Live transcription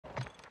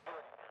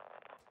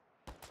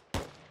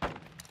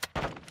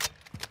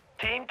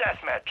Team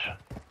deathmatch.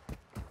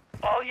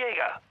 All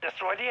Jaeger,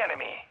 destroy the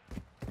enemy.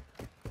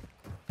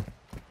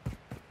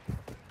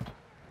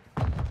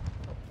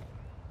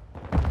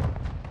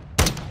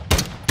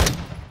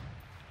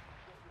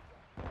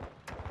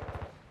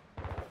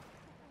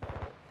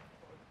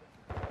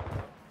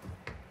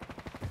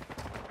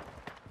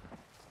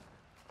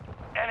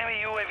 Enemy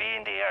UAV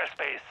in the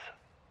airspace.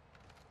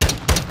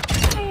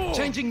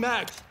 Changing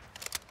mags.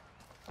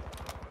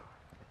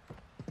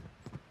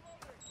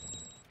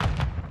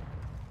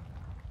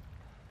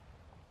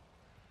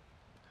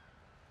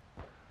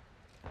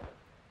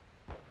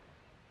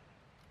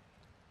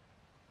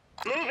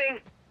 Moving.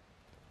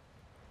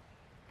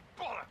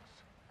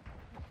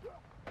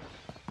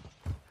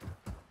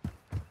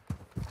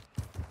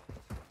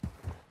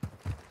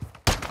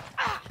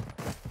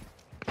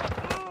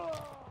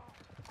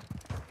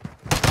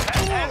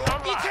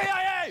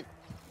 EKIA!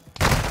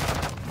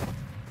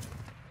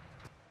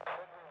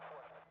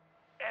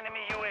 Enemy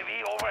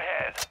UAV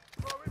overhead.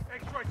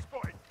 X-ray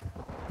spotted.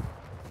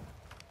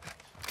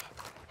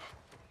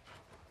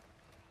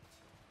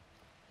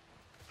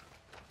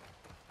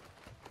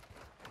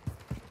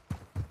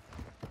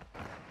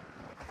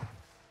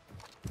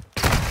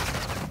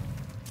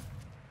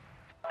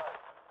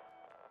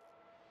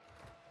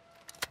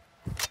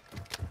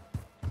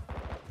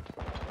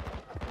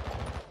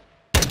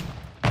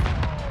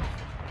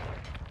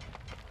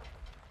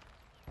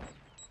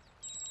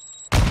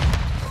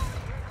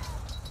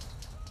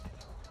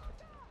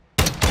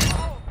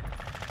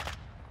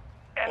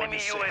 Enemy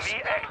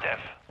UAV active.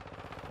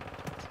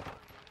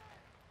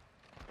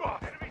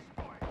 Enemy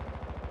spotted.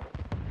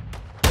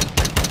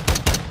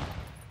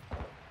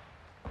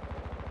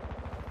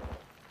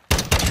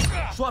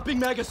 Swapping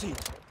magazine.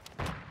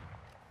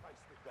 I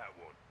slipped that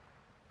one.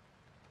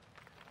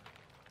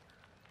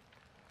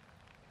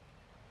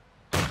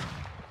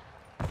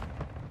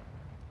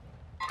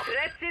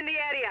 Threats in the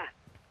area.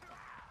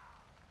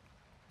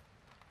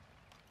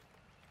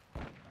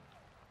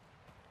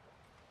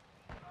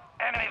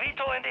 Enemy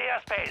VTOL in the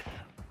airspace.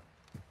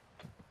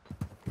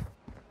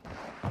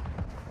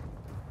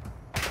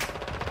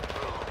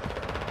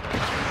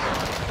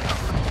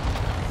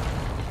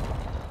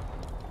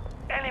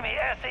 Enemy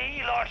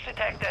SAE launch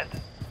detected.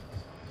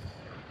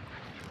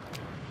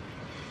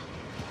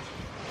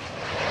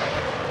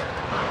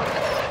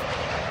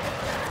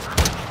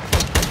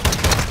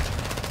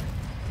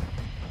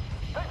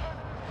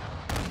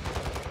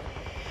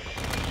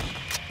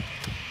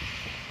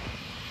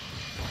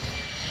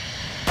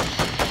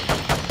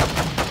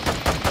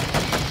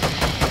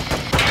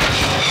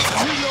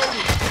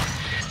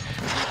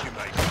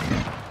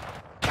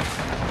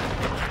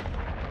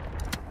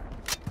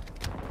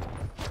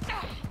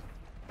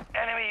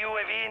 Enemy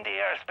UAV in the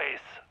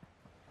airspace.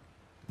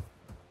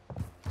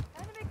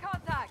 Enemy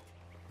contact!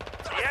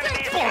 The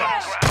enemy is on the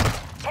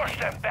ground. Push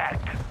them back.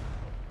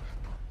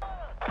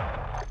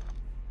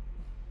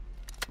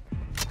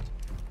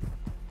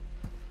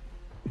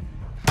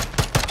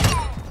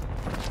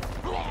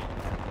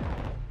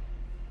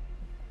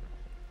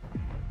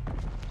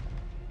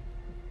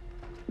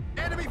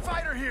 Enemy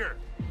fighter here.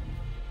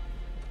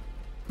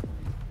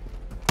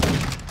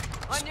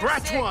 On your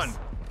Scratch six. one.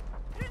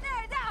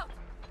 Grenade out!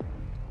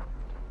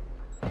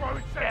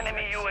 Throwing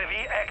Enemy sensors.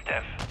 UAV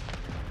active.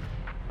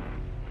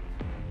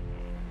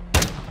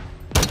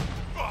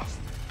 Bust.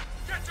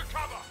 Get to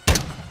cover.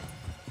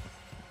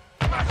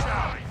 Flash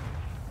out.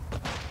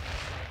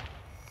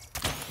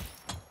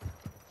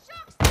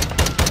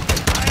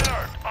 High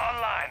alert.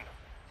 Online.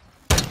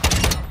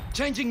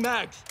 Changing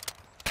mags.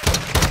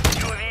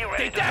 UAV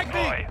ready They to tagged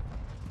me. deploy.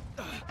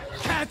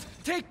 Can't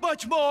take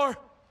much more.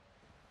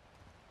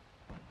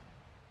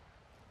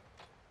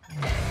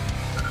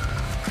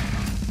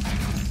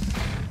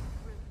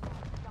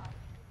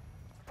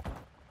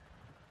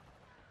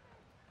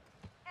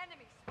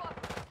 Enemy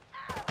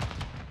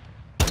spotted!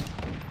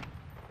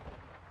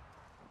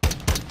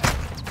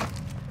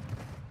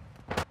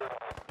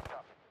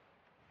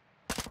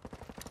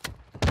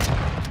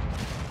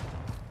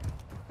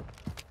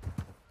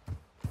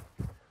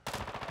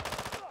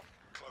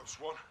 Close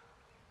one.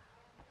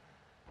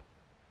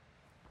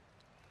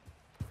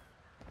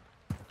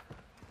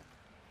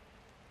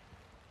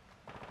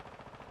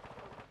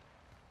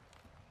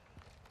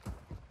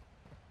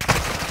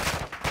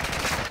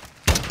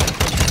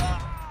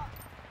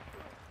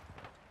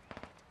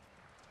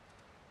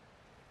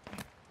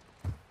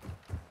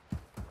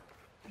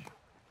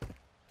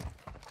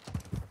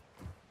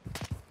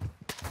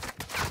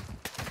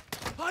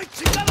 ¡Ay,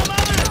 chingada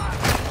madre!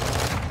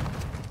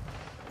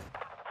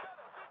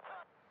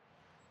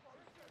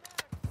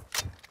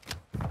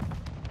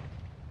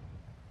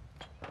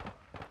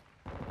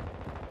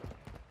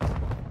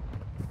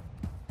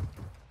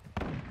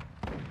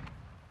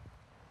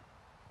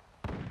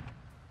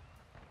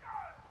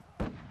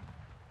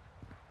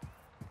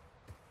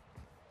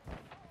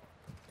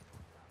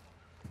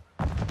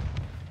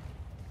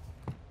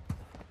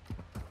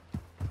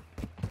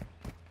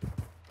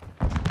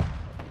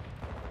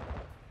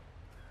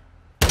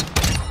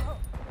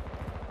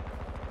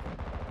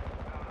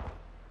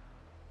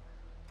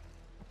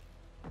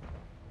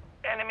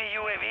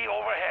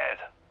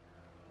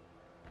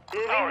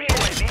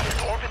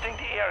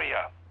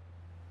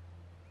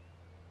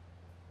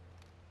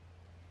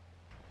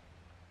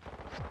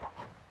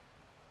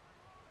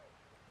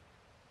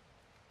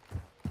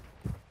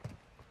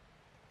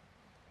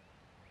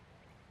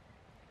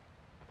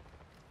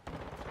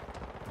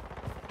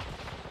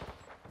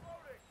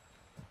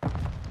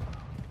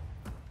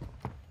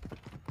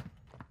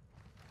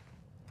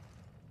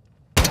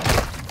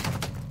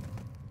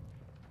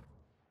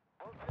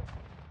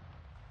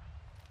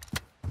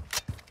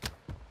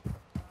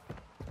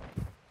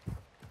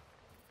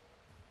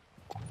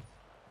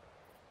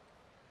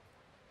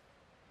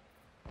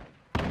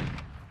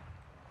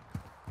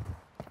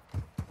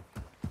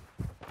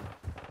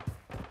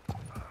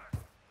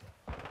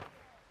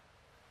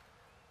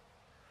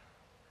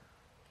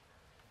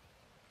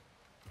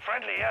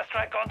 Friendly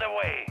airstrike on the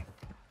way.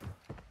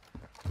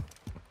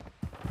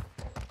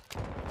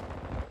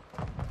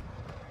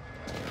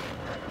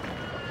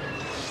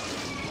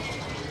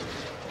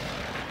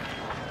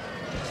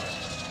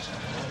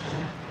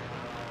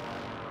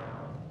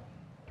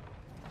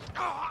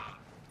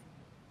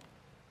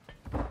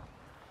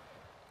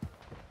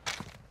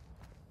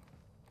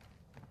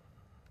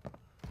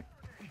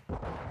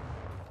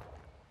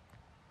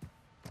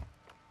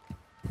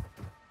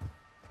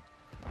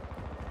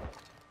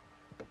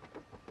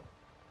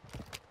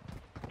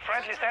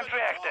 Friendly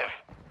sentry active.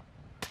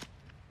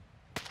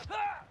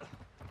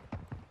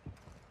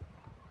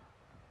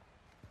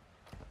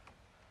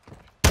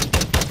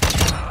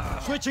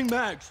 Switching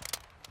mags.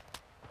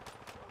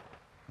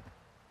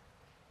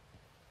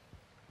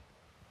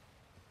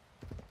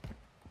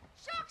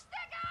 Shock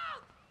stick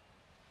out!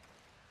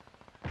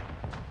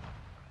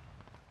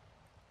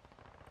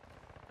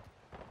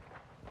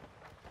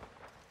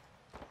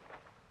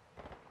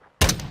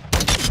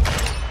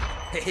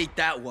 I hate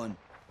that one.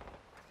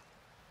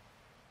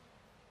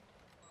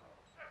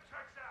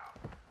 Checks out.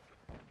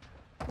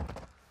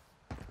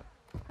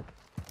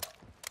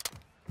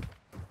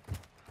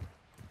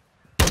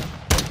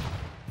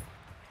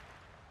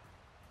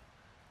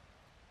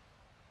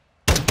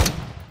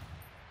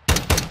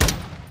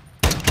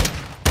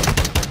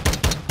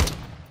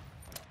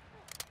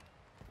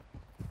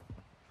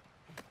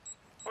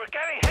 We're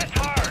getting hit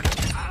hard.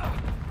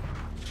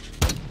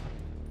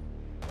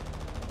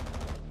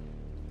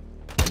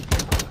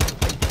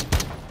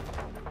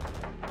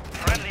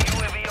 Friendly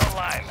UAV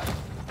online.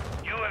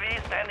 UAV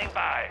standing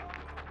by.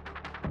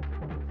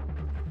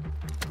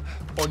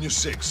 On your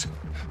six.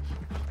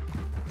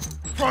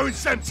 Throwing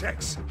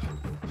Semtex.